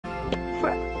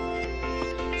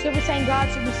Super Saiyan God,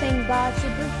 Super Saiyan God,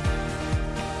 Super.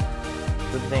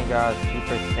 Super Saiyan God,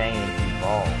 Super Saiyan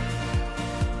Evolve.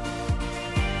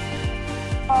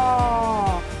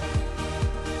 Oh.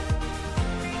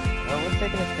 Well, what's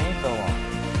taking this thing so long?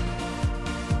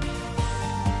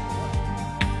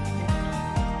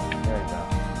 There we go.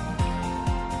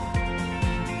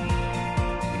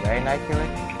 You ready, Night Killer?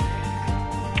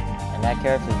 And that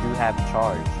character do have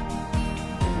charge.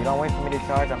 If you don't wait for me to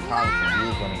charge, I'm promising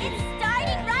you're gonna get it. It's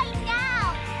starting right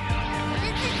now!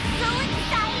 This is so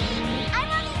exciting! I'm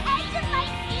on the edge of my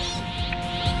seat!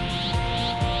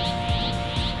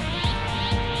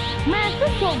 Man, this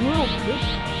is so real, bitch.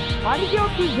 Why did you go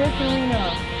through this arena?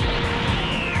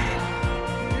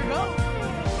 You go.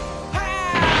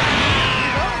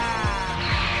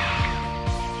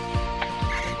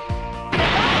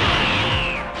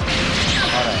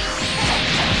 Hold on.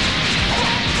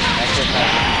 That's just not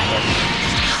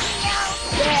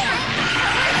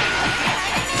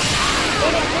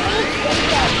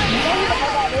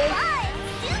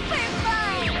Super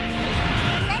fun!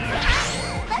 Next time,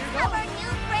 let's have our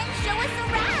new friends show us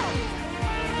around!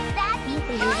 That'd be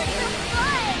loads of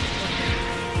fun!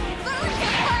 Loads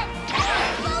of fun!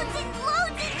 Loads and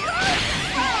loads and loads of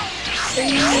fun!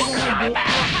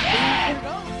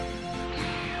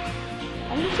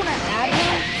 I'm just gonna add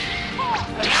him.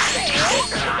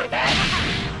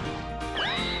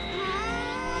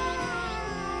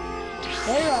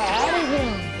 There, I added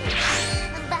him.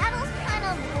 The battle's kind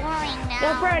of boring now.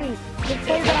 Yeah, Freddy, the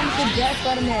player that I'm suggest,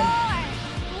 let him in.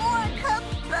 More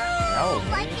kaboom! No,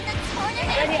 Like in a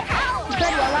tornado Freddy, of power!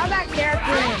 Freddy, allow that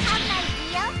character I in. have an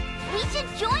idea. We should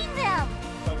join them.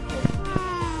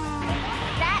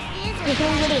 That is a Just let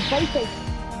me go to the PlayStation.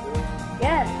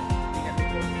 Yes.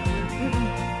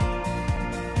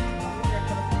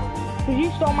 Cause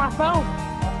you stole my phone.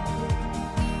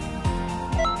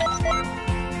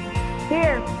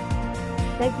 Here,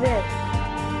 take this.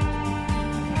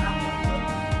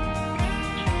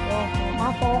 Well, not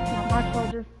my fault, not my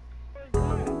charger.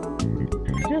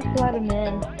 Just let him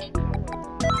in.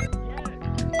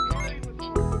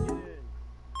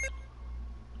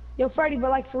 Yo, Freddy, but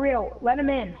like for real, let him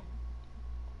in.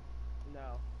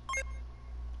 No.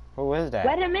 Who is that?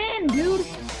 Let him in, dude.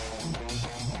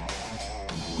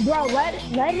 Bro, let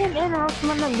him in or else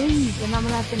I'm gonna leave and I'm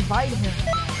gonna have to invite him.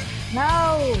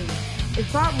 No,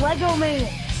 it's not Lego Man.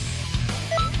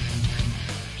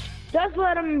 Just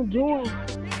let him join.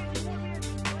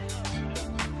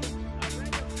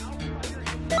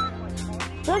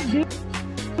 Just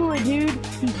do it, dude.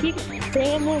 He keeps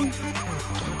spamming.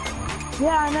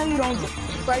 Yeah, I know you don't.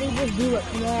 Freddy, just do it.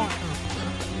 Yeah.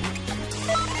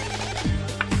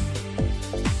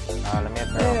 Let me turn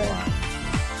offline.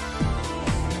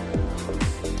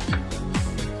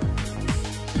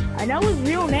 I know his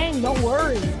real name, don't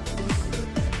worry.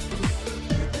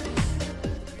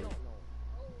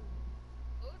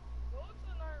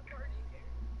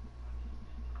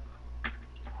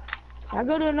 I'll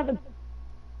go to another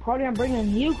party I'm bringing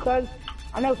you, cause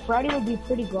I know Freddy would be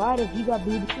pretty glad if you got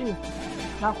booted too.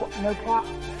 No cap.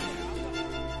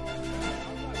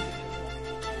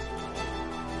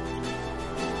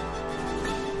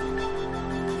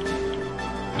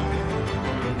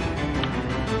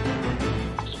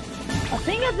 I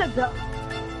think it's a go.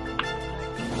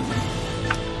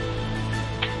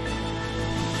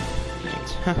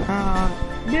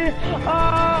 Dude,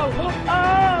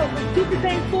 Super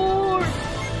Saiyan 4!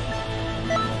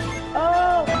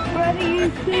 Oh, Freddy,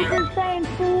 you Super Saiyan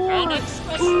 4! An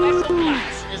express special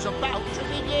class is about to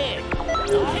begin.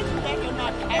 I'd better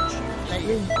not catch you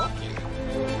playing bookie.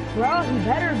 Bro, he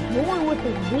better join with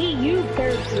his Wii U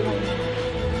character.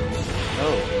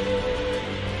 Oh.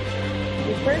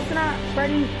 The person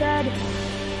Freddy said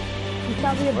he's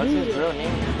probably a What's his booter. real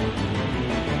name?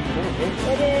 Who is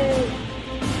It is.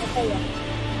 Okay, yeah.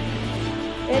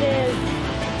 It is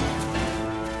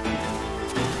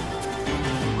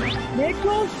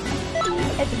Mitchell.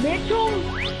 It's Mitchell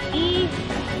E.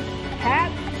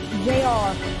 Hat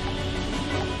Jr.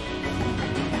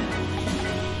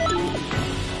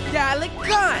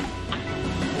 Gun!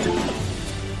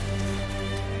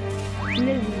 And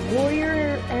his warrior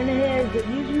and his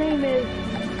username is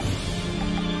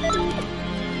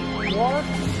Warp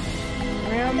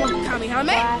Ram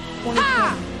Kamehame! Ha!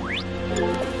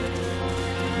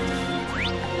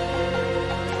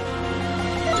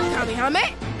 2020. Kamehame!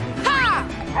 Ha!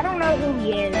 I don't know who he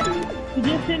is. He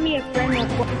just sent me a friend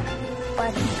request,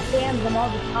 but he spams them all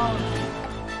the time.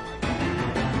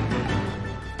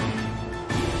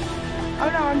 Oh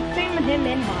no, I'm spamming him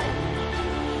invite.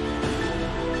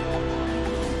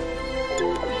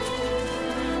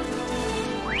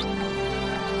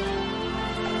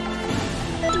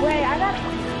 Wait, I got.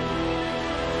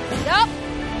 Yup.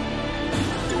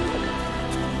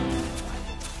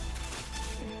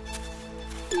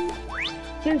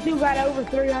 Since you got over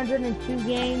 302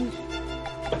 games.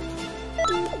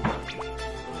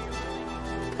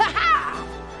 Ha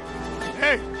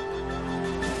Hey!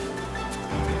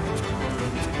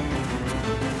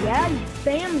 Yeah, you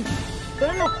spam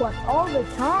friend requests all the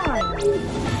time.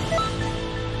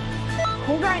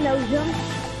 Who guy knows him?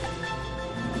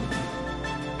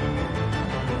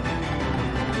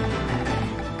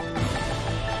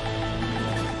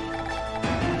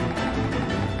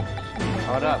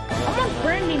 Hold up. I'm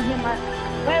unfriending him.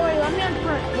 Wait, let me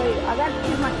unfriend. Wait, I gotta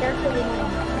choose my character.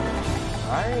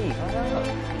 Alright, hold up.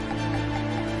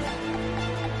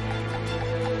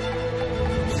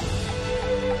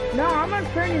 No, I'm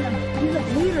unfriending him. He's a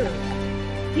looter.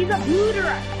 He's a looter.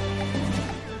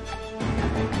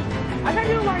 I gotta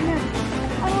do it right now.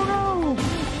 I don't know.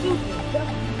 Stupid.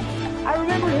 I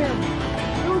remember him.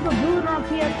 He was a looter on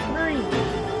PS3.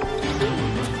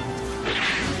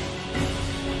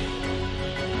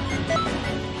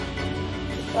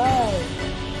 Oh.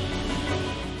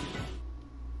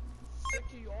 Sick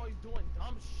of you always doing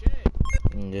dumb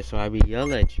shit. That's why we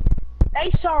yell at you.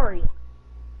 Hey, sorry.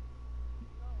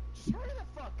 Shut the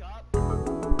fuck up.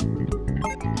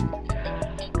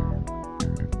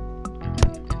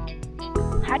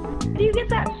 How do you get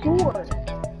that sword?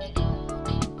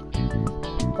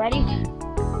 Ready?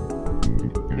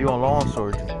 You on long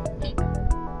sword.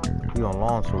 You on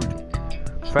long sword.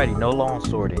 Freddy, no long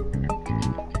swording.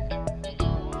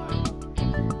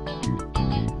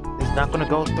 It's not gonna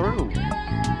go through.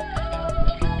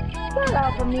 Shut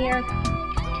up, Amir.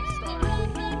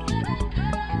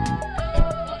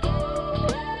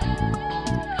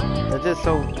 It's just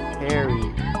so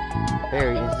hairy.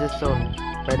 Harry, it's just so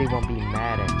Freddy won't be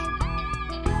mad at you.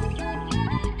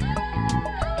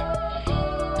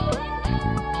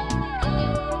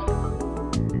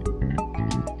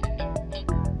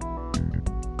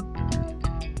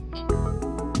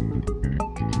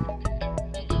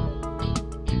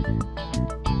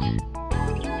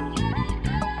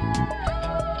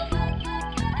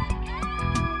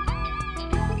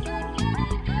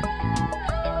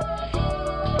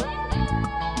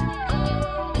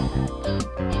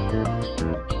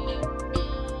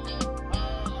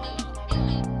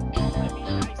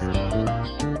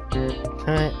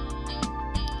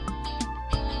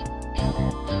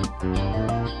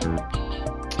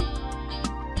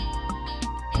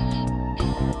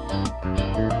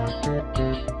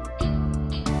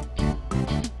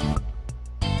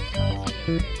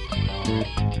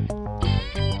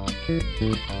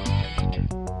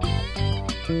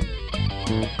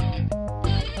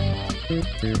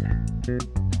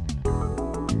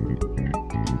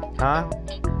 Huh?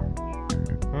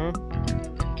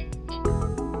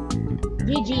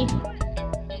 GG.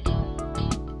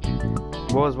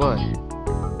 What was what?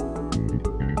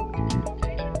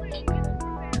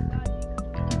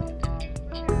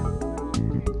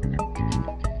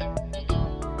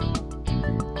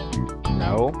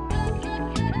 No.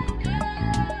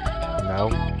 No.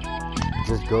 It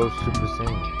just goes Super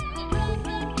Saiyan.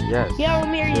 Yes. Yeah,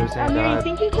 Amir, Super Saiyan you God.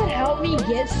 think you could help me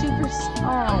get Super,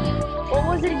 what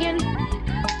was it again?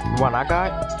 What I got?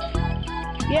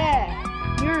 Yeah,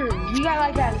 you got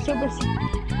like that Super,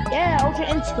 yeah, Ultra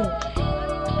Instinct.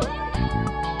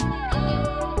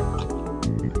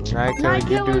 I Night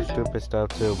you do Killer. stupid stuff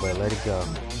too, but let it go.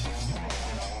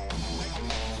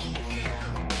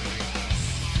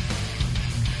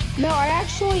 No,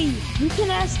 you can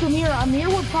ask Amir. Amir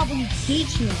would probably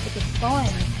teach me if it's fun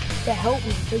to help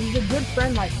me, because he's a good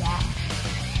friend like that.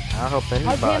 I'll help I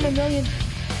would pay him anybody.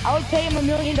 I would pay him $1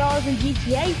 million in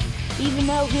GTA, even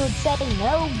though he would say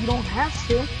no, you don't have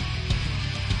to.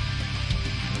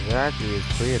 Exactly, it's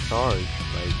free of charge.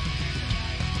 Like,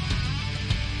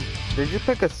 did you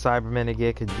pick a Cyberman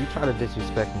again? Cause you try to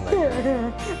disrespect me like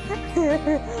that.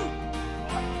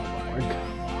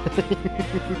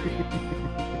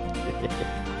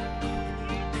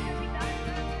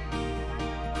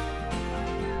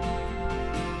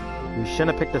 You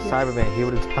shouldn't have picked a Cyberman. He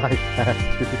would have died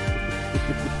faster.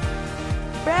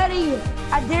 Freddy,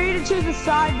 I dare you to choose a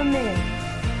Cyberman.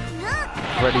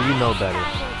 Freddy, you know better.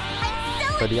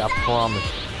 Freddy, I promise.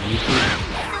 You see?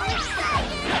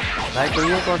 Like, are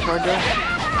you gonna charge us?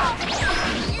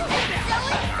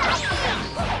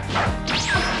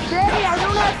 Freddy, I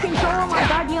don't have control of my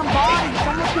goddamn body.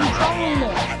 Someone's controlling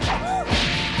it.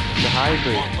 The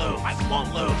hybrid. I won't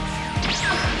lose.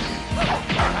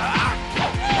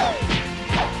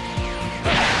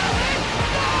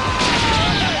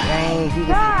 Dang, he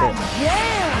God gets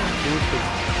damn! the stupid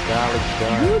Alex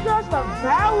done. You just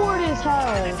devoured his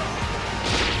head.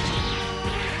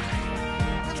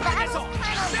 The battle's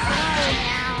kind of low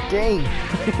now. Dang.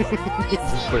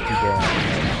 Just put you down.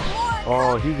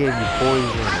 Oh, he gave me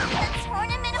poison. The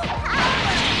tournament of power.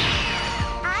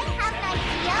 I have an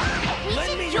idea. We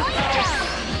should join them.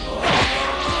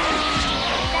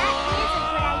 That is a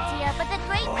good idea, but the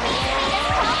Great Beast made us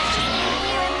promise to stay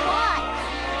here and watch.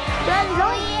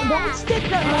 Daddy, don't stick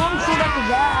that long shit up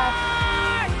his ass.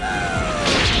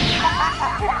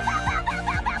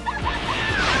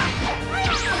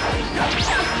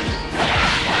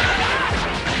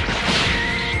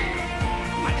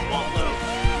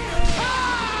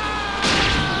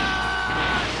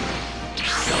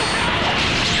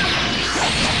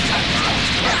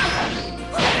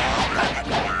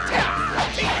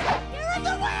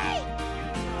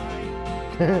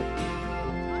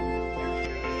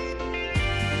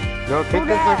 Yo, kick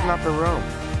this person out the room.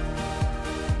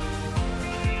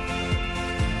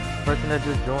 Person that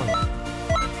just joined.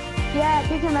 Yeah,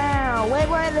 kick him out. Wait,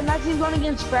 the match he's going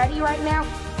against Freddy right now.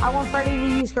 I want Freddy to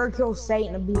use her kill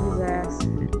Satan to beat his ass.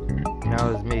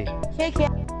 Now it's me. Kick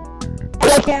him.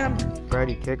 Kick him.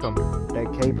 Freddy, kick him.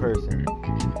 That K person.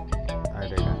 Alright,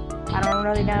 there you go. I don't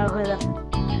really know who the...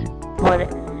 What?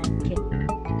 Kick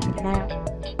him out.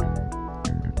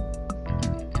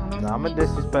 Now, I'm gonna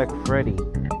disrespect Freddy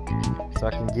so I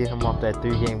can get him off that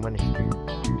 3-game winning streak.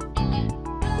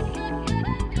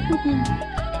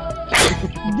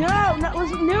 No,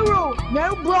 listen, new rule.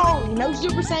 No brawling. No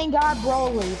Super Saiyan God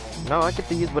brawling. No, I get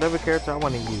to use whatever character I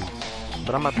want to use.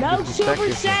 But I'm about to No disrespect Super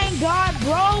this one. Saiyan God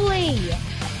brawling.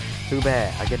 Too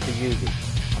bad, I get to use it.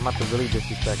 I'm about to really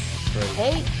disrespect Freddy.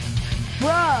 Hate,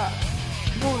 bruh.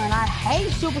 Man, I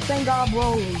hate Super Saiyan God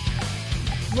brawling.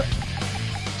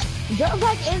 Just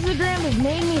like Instagram has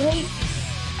made me hate.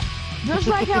 Just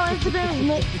like how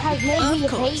Instagram has made me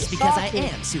Of course, hate because I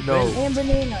sausage am super. No. and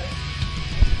bananas.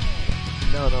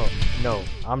 No.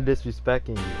 I'm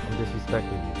disrespecting you. I'm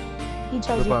disrespecting you. He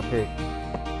chose Look you. what I picked.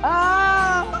 Oh.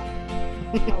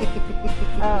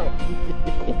 Oh.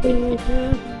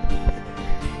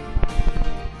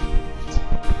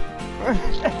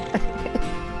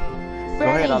 Go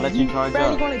ahead, I'll let you charge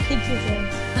Freddy up. gonna kick his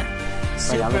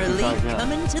ass. Wait, I'll let Super you Elite charge up.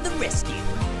 coming to the rescue.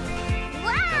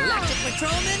 Wow! Galactic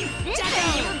Patrolman, This is a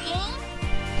Jacko! new game.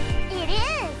 It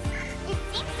is. It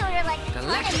seems sort of like a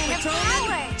Galactic tournament of Patrolman,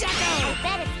 power. Jacko! I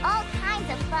bet it's all kinds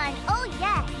of fun. Oh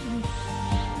yes.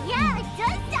 Yeah, it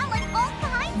does sound like all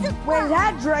kinds of fun. Wait, is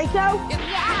that Draco?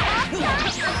 Yeah, all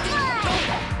kinds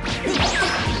of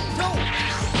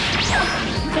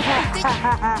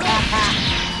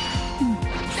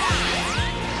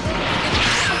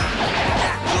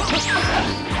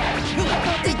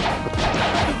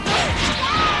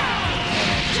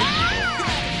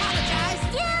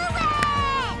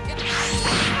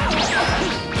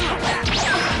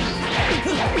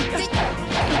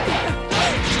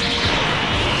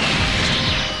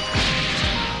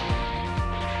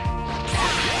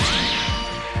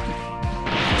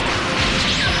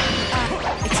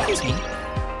Excuse me.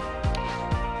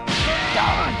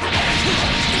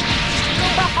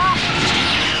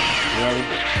 Ready?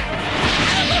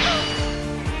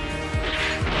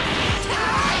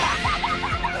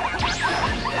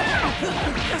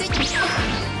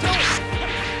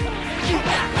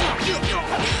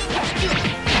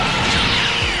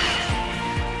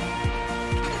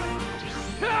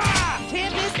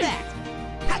 Can't miss that.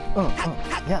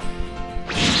 Yeah.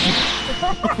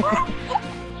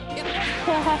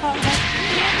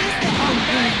 Can't miss that.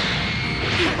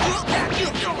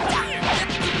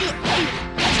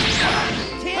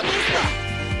 Can't miss that.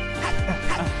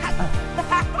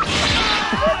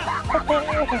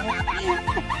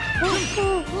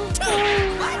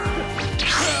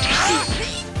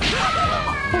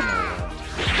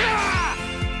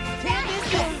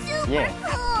 Yeah.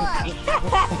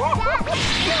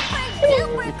 cool.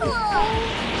 Super cool.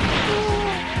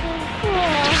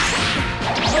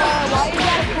 Why you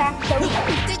gotta cast so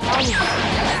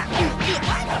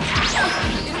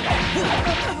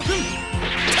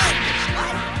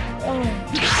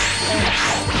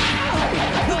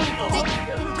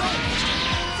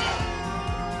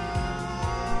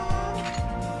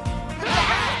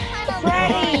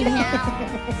Freddy!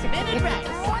 Spin it right.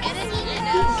 Spin it, you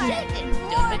know, shake it.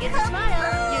 Don't forget to smile.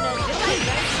 You know, just like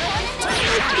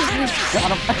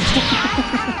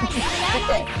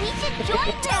We should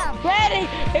join them. Freddy,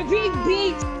 if he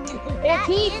beats,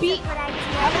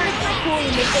 I'm gonna quit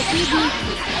calling this. If he beats,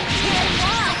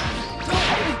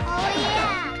 Oh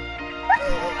yeah.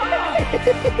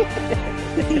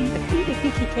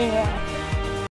 yeah.